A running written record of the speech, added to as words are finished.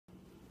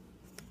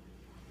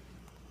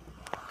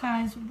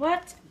Guys,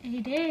 what a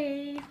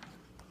day.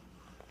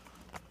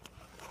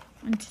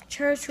 Went to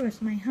church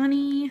with my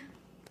honey.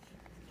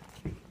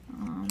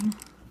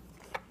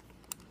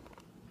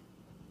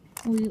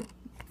 We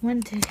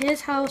went to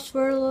his house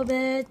for a little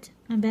bit.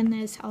 I've been to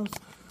his house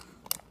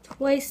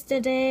twice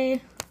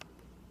today.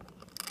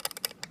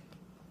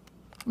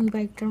 We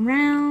biked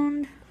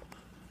around.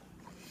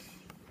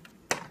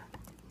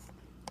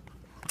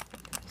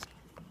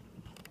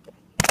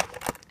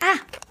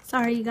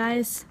 Sorry, you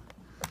guys.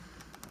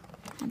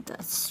 I had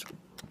to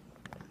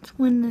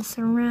swing this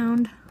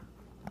around.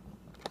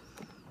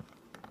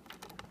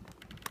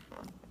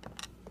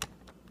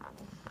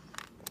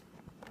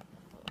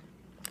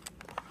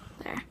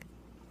 There. I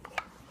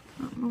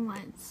don't know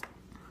why it's...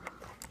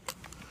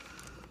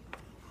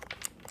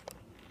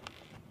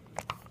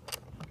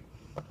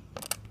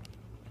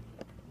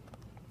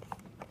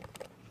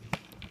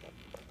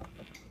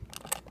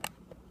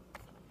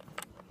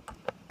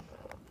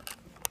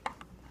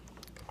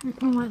 I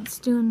don't know why it's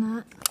doing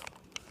that.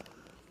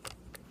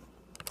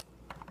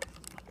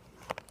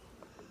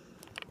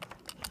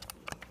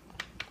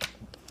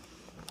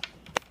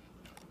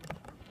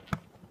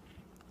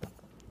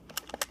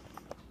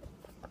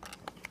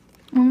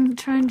 I'm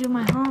trying to do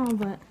my haul,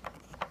 but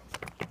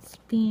it's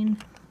being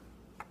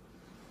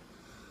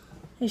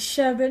a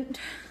shoved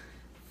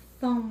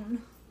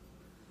phone.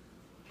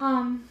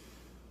 My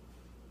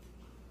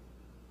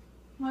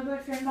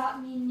boyfriend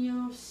bought me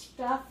new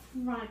stuff for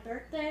my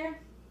birthday.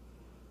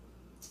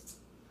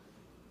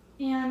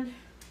 And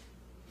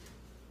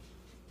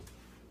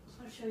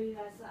I'll show you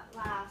guys that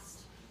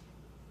last.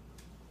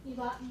 He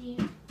bought me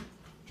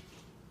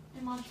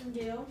a Mountain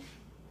Dew.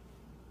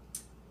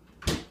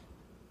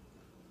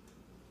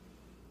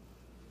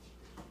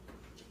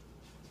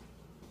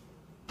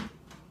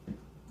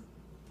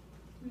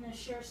 I'm going to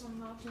share some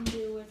Mountain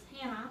Dew with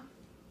Hannah.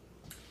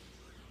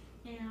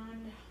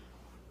 And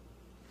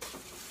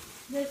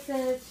this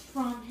is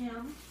from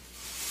him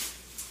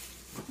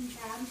and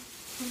Chad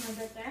for my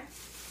birthday.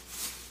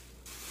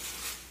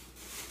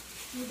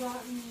 He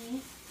bought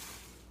me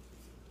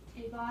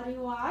a body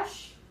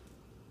wash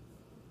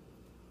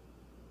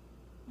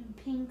and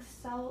pink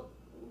salt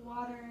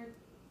water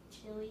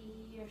chili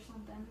or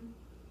something.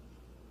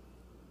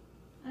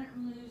 I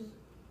don't really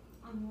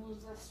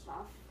use this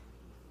stuff.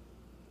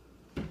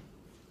 I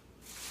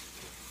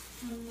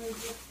don't use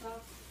this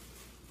stuff.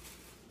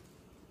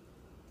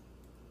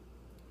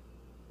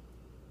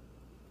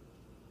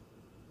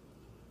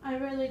 I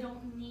really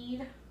don't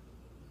need,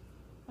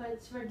 but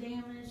it's for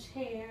damaged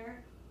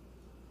hair.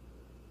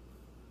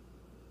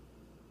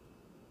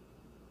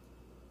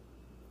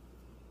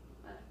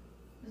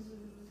 This is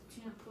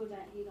the shampoo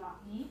that he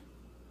got me.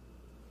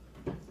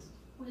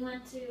 We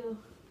went to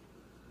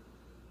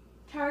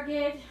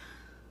Target.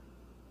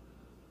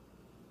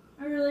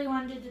 I really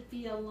wanted to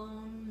be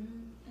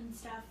alone and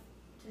stuff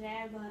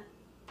today, but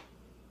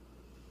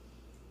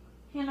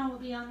Hannah will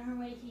be on her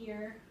way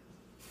here.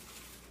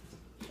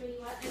 Show you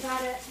what I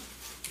got at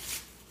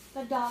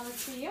the Dollar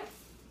Tree.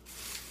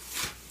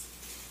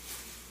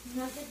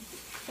 Another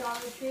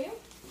Dollar Tree.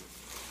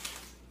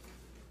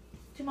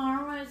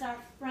 Tomorrow is our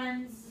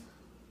friend's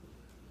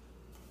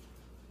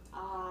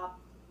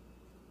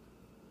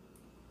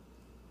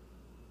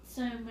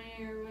ceremony,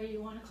 or what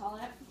you want to call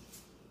it.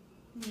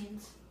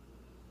 Means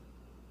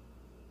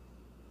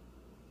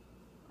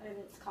whatever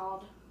it's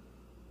called.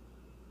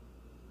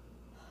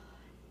 I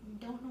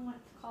don't know what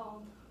it's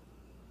called.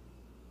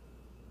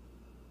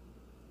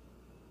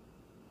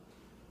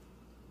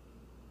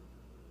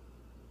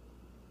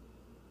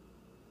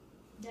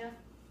 Yeah.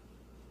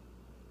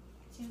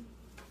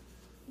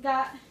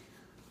 Got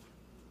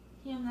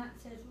him that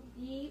says,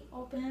 "We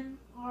open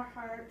our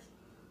heart,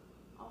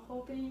 all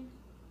hoping,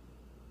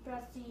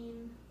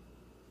 pressing,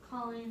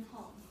 calling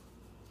home,"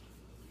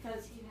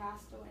 because he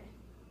passed away.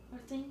 We're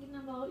thinking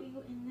about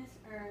you in this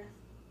earth,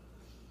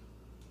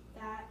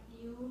 that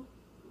you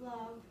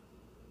love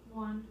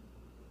one,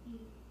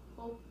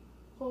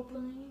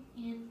 hopefully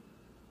in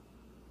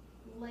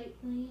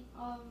lightly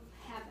of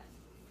heaven,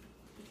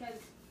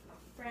 because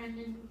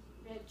Brandon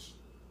Rich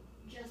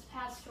just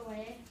passed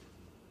away.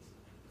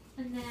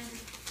 And then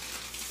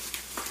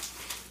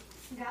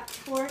I got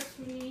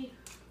 3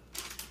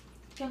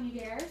 gummy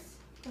bears,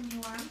 gummy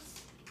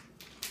worms.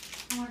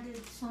 I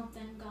wanted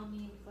something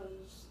gummy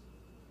because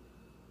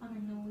I'm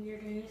in the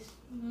weirdest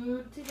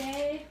mood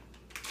today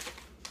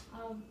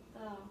of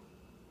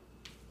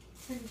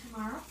and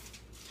tomorrow.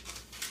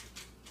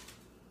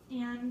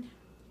 And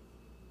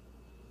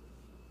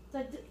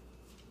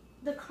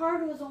the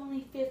card was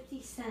only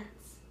 50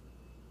 cents.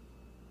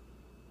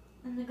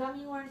 And the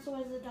gummy worms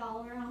was $1.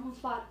 I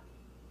almost bought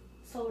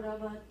soda,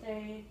 but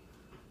they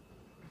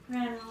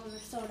ran out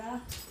of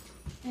soda.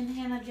 And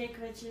Hannah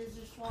Jakovich is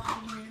just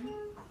walking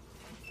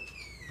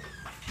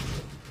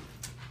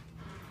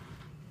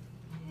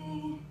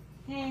in.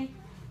 Hey.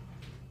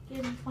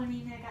 Give him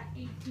 20 and I got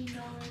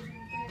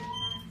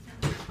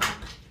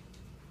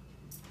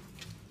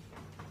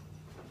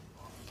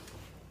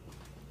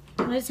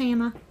 $18.39. Where's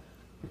Hannah?